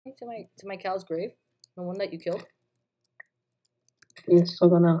me to my cow's grave? The one that you killed? It's still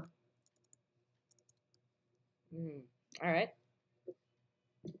gonna. Alright.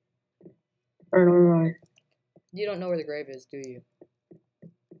 I don't know. You don't know where the grave is, do you?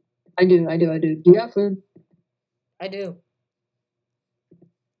 I do. Do you have food? I do.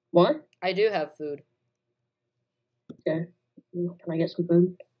 What? I do have food. Okay. Can I get some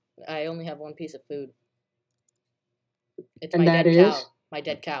food? I only have one piece of food. It's And my that dead is? cow. My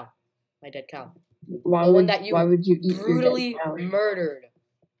dead cow. My dead cow. Why The would one that you why would you eat brutally your dead cow? murdered.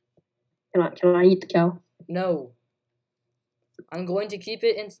 Can I eat the cow? No. I'm going to keep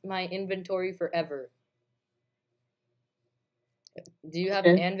it in my inventory forever. Do you have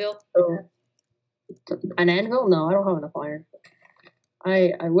an anvil? So, an anvil? No, I don't have enough iron.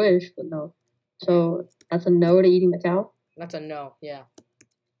 I wish, but no. So that's a no to eating the cow? That's a no, yeah.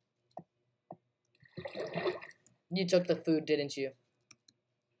 You took the food, didn't you?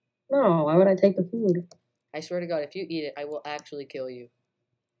 No, why would I take the food? I swear to God, if you eat it, I will actually kill you.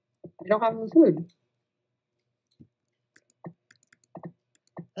 I don't have the food.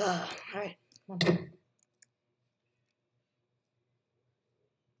 Alright, come on.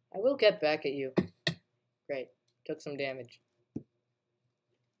 I will get back at you. Great. Took some damage.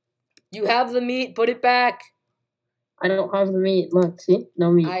 You have the meat, put it back! I don't have the meat. Look, see?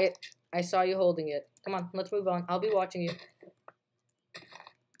 No meat. I saw you holding it. Come on, let's move on. I'll be watching you.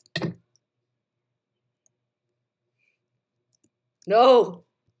 No!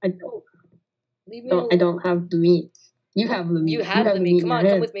 I don't. Leave me alone. I don't have the meat. You have the meat. You have the meat. Come on,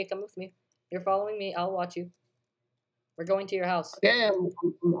 come with me. Come with me. You're following me. I'll watch you. We're going to your house. Okay,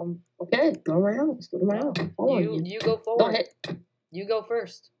 okay. Go to my house. Go to my house. You go forward. Don't hit. You go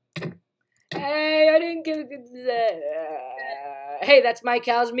first. Hey, I didn't give hey, that's my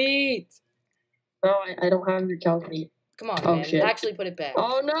cow's meat. No, I don't have your cow's meat. Come on, Oh, man. shit. Actually, put it back.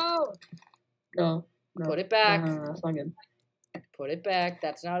 Oh, no. No. Put it back. No, that's not good. Put it back.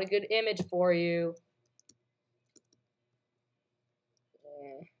 That's not a good image for you.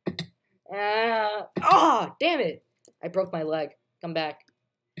 Oh, damn it. I broke my leg. Come back.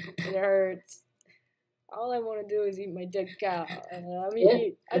 It hurts. All I want to do is eat my dead cow. I'm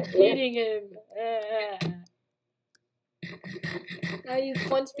eating him. Now you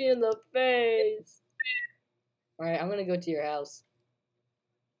punched me in the face. Alright, I'm gonna go to your house.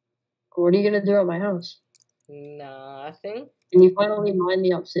 What are you gonna do at my house? Nothing. Can you finally mine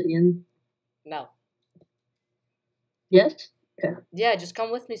the obsidian? No. Yes? Yeah. Yeah, just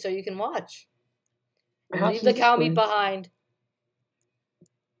come with me so you can watch. Leave the cow meat behind.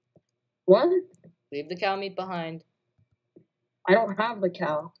 What? Leave the cow meat behind. I don't have the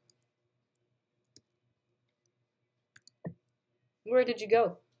cow. Where did you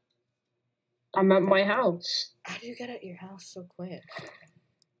go? I'm at my house. How do you get at your house so quick?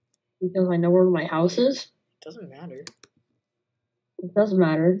 Because I know where my house is. Doesn't matter. It does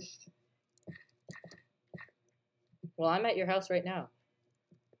matter. Well, I'm at your house right now.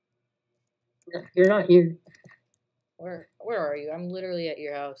 You're not here. Where are you? I'm literally at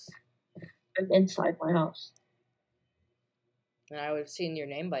your house. I'm inside my house. And I would have seen your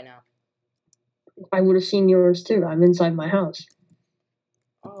name by now. I would have seen yours too. I'm inside my house.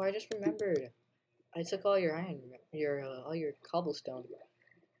 Oh, I just remembered. I took all your iron, all your cobblestone.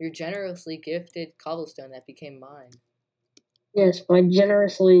 Your generously gifted cobblestone that became mine. Yes, my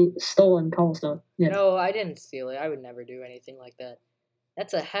generously stolen cobblestone. Yeah. No, I didn't steal it. I would never do anything like that.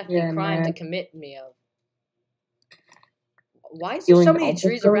 That's a hefty crime to commit me of. Why is there so many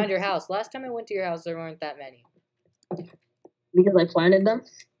trees around your house? Last time I went to your house, there weren't that many. Because I planted them?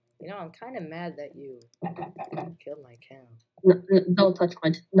 You know, I'm kind of mad that you killed my cow. No, don't touch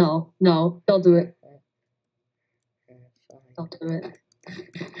my... No, don't do it. Don't do it.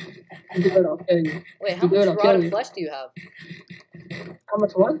 Do it, I'll kill you. Wait, how much rotten flesh do you have? How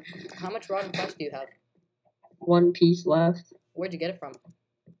much what? How much rotten flesh do you have? One piece left. Where'd you get it from?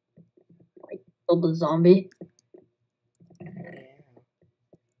 I killed a zombie. Yeah.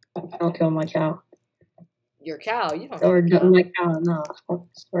 I'll kill my cow. Your cow? You don't Or have a cow. my cow, no.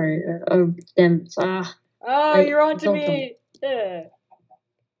 Sorry. Oh, damn. You're on to me! Yeah.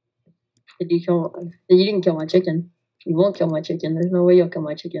 You didn't kill my chicken. You won't kill my chicken. There's no way you'll kill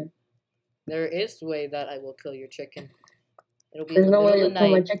my chicken. There is a way that I will kill your chicken. It'll be There's in the no way middle you'll of the kill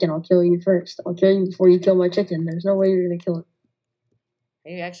my night. chicken. I'll kill you first. I'll kill you before you kill my chicken. There's no way you're gonna kill it.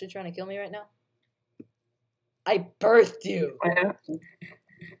 Are you actually trying to kill me right now? I birthed you! I have to.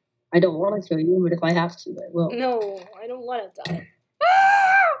 I don't want to kill you, but if I have to, I will. No, I don't want to die.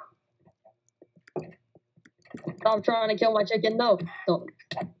 Stop trying to kill my chicken. No, don't.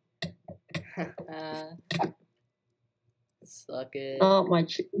 Suck it. Oh,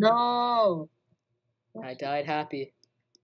 no. I died happy.